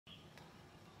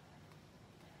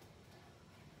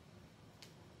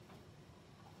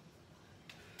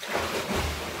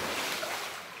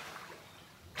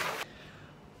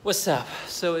What's up?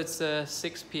 So it's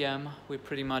 6 p.m. We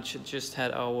pretty much just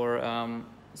had our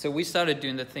so we started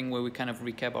doing the thing where we kind of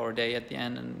recap our day at the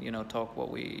end and talk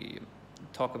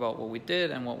about what we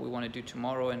did and what we want to do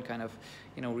tomorrow and kind of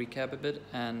recap a bit.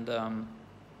 And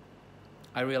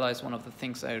I realized one of the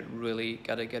things I really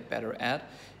gotta get better at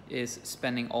is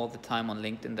spending all the time on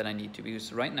LinkedIn that I need to,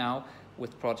 because right now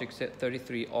with Project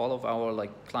 33 all of our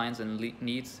clients and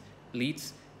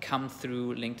leads come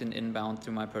through LinkedIn inbound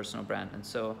through my personal brand. And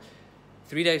so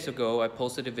 3 days ago I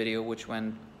posted a video which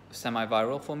went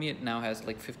semi-viral for me. It now has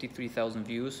 53,000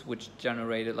 views, which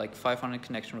generated 500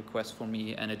 connection requests for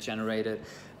me, and it generated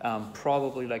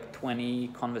probably 20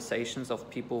 conversations of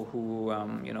people who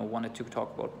wanted to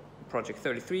talk about Project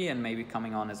 33 and maybe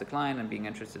coming on as a client and being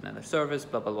interested in their service,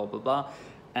 blah blah blah blah blah.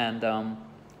 And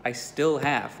I still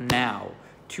have now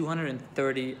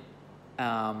 230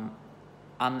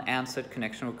 unanswered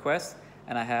connection requests,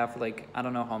 and I have I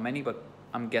don't know how many, but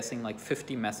I'm guessing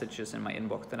 50 messages in my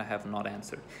inbox that I have not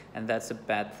answered. And that's a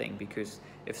bad thing, because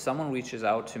if someone reaches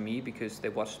out to me because they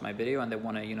watched my video and they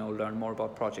want to learn more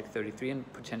about Project 33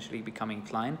 and potentially becoming a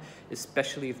client,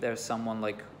 especially if there's someone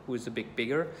who is a bit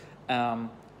bigger,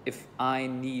 if I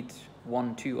need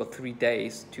 1, 2, or 3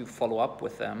 days to follow up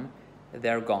with them,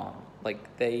 they're gone.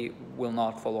 They will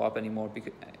not follow up anymore,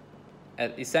 because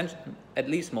at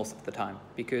least most of the time,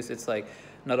 because it's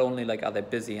not only are they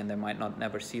busy and they might not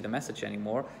never see the message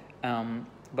anymore,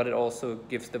 but it also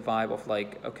gives the vibe of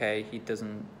okay, he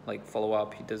doesn't follow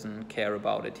up, he doesn't care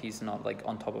about it, he's not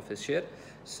on top of his shit.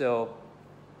 So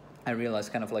I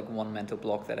realized kind of one mental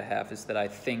block that I have is that I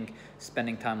think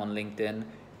spending time on LinkedIn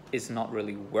is not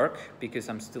really work, because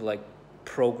I'm still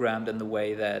programmed in the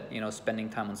way that spending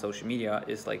time on social media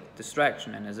is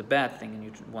distraction and is a bad thing, and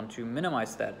you want to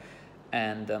minimize that.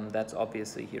 And that's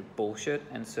obviously here bullshit.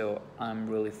 And so I'm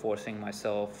really forcing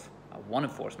myself, I want to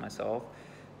force myself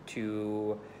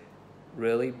to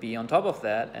really be on top of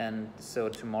that. And so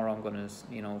tomorrow I'm going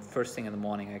to, first thing in the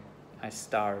morning, I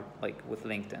start with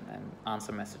LinkedIn and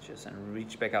answer messages and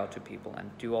reach back out to people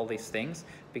and do all these things,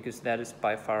 because that is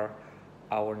by far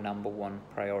our #1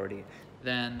 priority.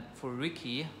 Then for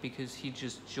Ricky, because he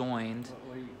just joined.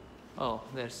 Oh,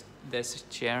 there's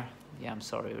a chair. Yeah, I'm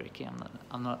sorry, Ricky.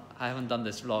 I haven't done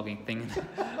this vlogging thing.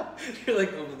 You're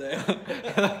over there.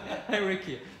 Hey,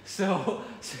 Ricky. So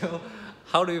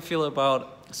how do you feel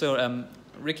about,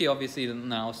 Ricky obviously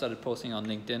now started posting on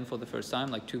LinkedIn for the first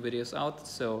time, 2 videos out.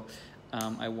 So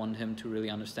I want him to really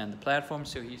understand the platform.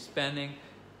 So he's spending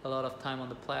a lot of time on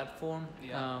the platform.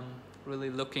 Yeah. Really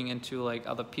looking into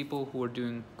other people who are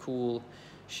doing cool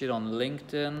shit on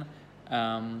LinkedIn.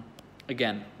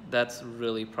 Again, that's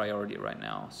really priority right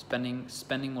now.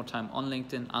 Spending more time on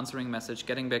LinkedIn, answering message,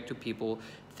 getting back to people,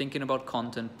 thinking about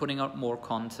content, putting out more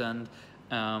content,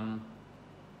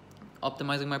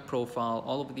 optimizing my profile,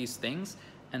 all of these things,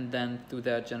 and then through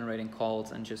that generating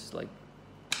calls and just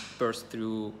burst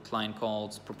through client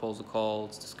calls, proposal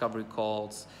calls, discovery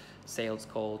calls, sales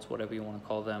calls, whatever you want to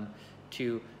call them,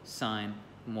 to sign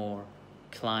more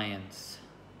clients.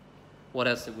 What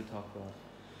else did we talk about?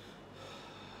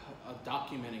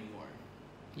 Documenting more.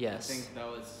 Yes. I think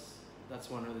that's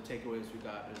one of the takeaways we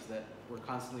got, is that we're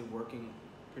constantly working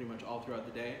pretty much all throughout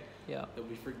the day. Yeah. That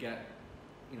we forget,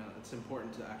 it's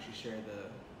important to actually share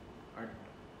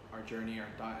our journey,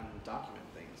 and document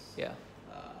things. Yeah.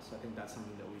 So I think that's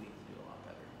something that we need to do a lot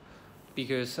better.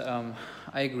 Because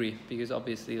I agree, because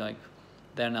obviously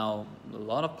there are now a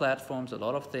lot of platforms, a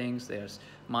lot of things. There's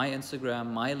my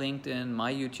Instagram, my LinkedIn,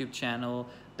 my YouTube channel.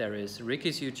 There is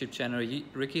Ricky's YouTube channel,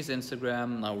 Ricky's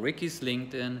Instagram, now Ricky's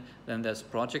LinkedIn. Then there's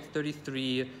Project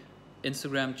 33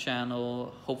 Instagram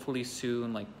channel, hopefully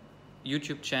soon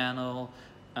YouTube channel.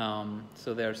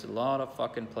 So there's a lot of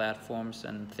fucking platforms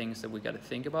and things that we got to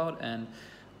think about. And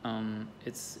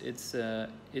it's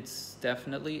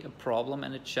definitely a problem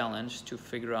and a challenge to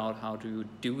figure out how to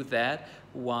do that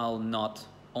while not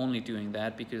only doing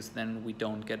that, because then we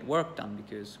don't get work done,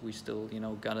 because we still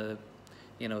gotta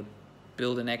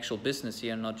build an actual business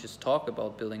here and not just talk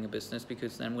about building a business,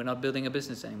 because then we're not building a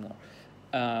business anymore.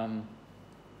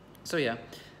 So yeah,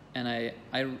 and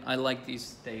I like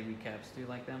these day recaps. Do you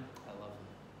like them? I love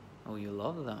them. Oh, you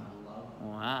love them? I love them.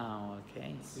 Wow, okay.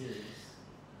 I'm serious.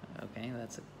 Okay,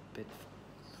 that's a bit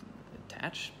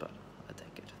attached, but I'll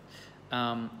take it.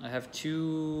 I have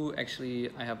 2, actually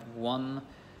I have 1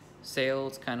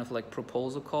 sales kind of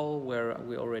proposal call where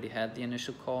we already had the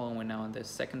initial call and we're now in the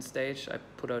second stage. I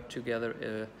put out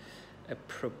together a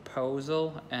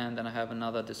proposal, and then I have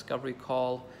another discovery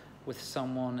call with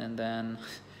someone, and then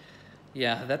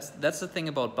yeah, that's the thing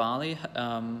about Bali,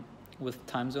 with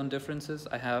time zone differences.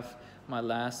 I have my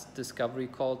last discovery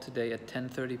call today at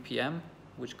 10:30 p.m.,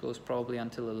 which goes probably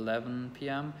until 11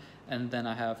 p.m. And then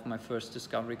I have my first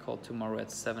discovery call tomorrow at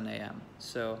 7 a.m.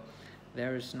 So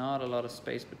there is not a lot of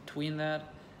space between that.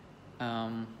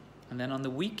 And then on the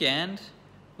weekend,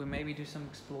 we maybe do some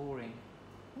exploring.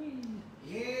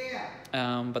 Yeah.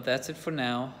 But that's it for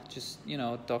now. Just, you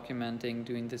know, documenting,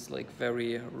 doing this like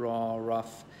very raw,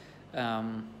 rough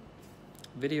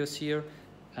videos here.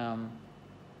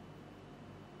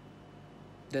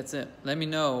 That's it. Let me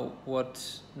know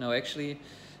what. No, actually,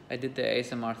 I did the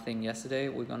ASMR thing yesterday.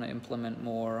 We're gonna implement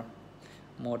more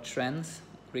trends.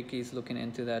 Ricky's looking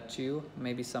into that too.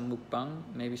 Maybe some mukbang,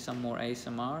 maybe some more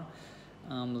ASMR.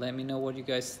 Let me know what you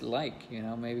guys like. You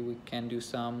know, maybe we can do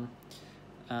some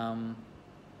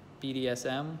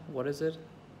BDSM. What is it?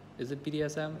 Is it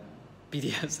BDSM?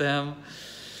 BDSM.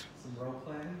 Some role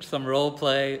play. Some role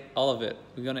play. All of it.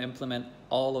 We're gonna implement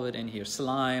all of it in here.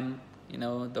 Slime. You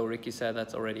know, though Ricky said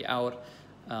that's already out.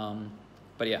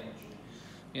 But yeah,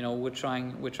 you know, we're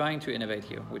trying to innovate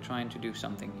here. We're trying to do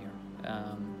something here.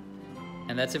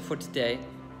 And that's it for today.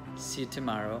 See you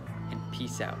tomorrow, and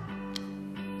peace out.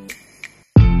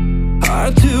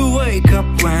 Hard to wake up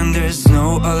when there's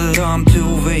no alarm to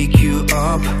wake you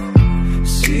up.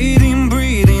 Sitting,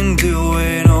 breathing,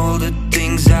 doing all the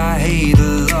things I hate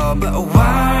a lot. But why